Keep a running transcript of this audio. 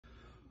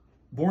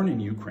Born in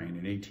Ukraine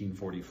in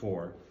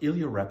 1844,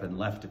 Ilya Repin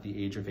left at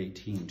the age of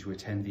 18 to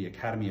attend the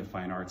Academy of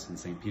Fine Arts in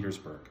St.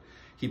 Petersburg.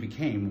 He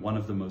became one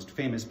of the most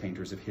famous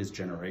painters of his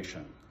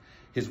generation.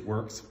 His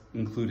works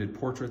included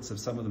portraits of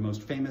some of the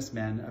most famous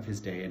men of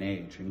his day and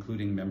age,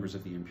 including members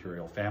of the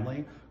Imperial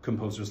Family,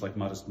 composers like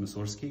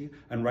Mussorgsky,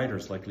 and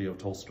writers like Leo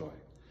Tolstoy.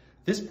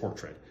 This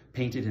portrait,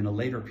 painted in a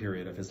later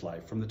period of his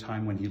life from the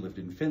time when he lived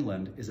in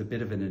Finland, is a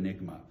bit of an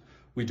enigma.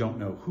 We don't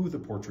know who the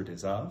portrait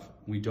is of,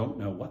 we don't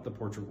know what the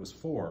portrait was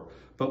for,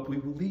 but we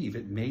believe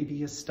it may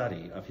be a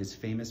study of his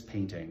famous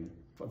painting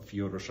of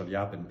Fyodor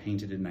Shaliapin,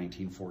 painted in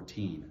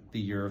 1914, the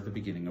year of the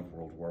beginning of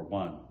World War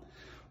I.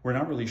 We're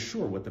not really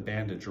sure what the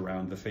bandage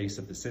around the face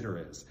of the sitter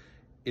is.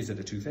 Is it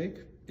a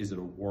toothache? Is it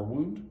a war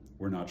wound?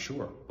 We're not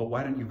sure, but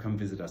why don't you come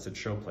visit us at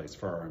Showplace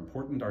for our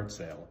important art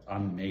sale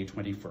on May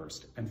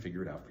 21st and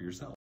figure it out for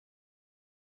yourself.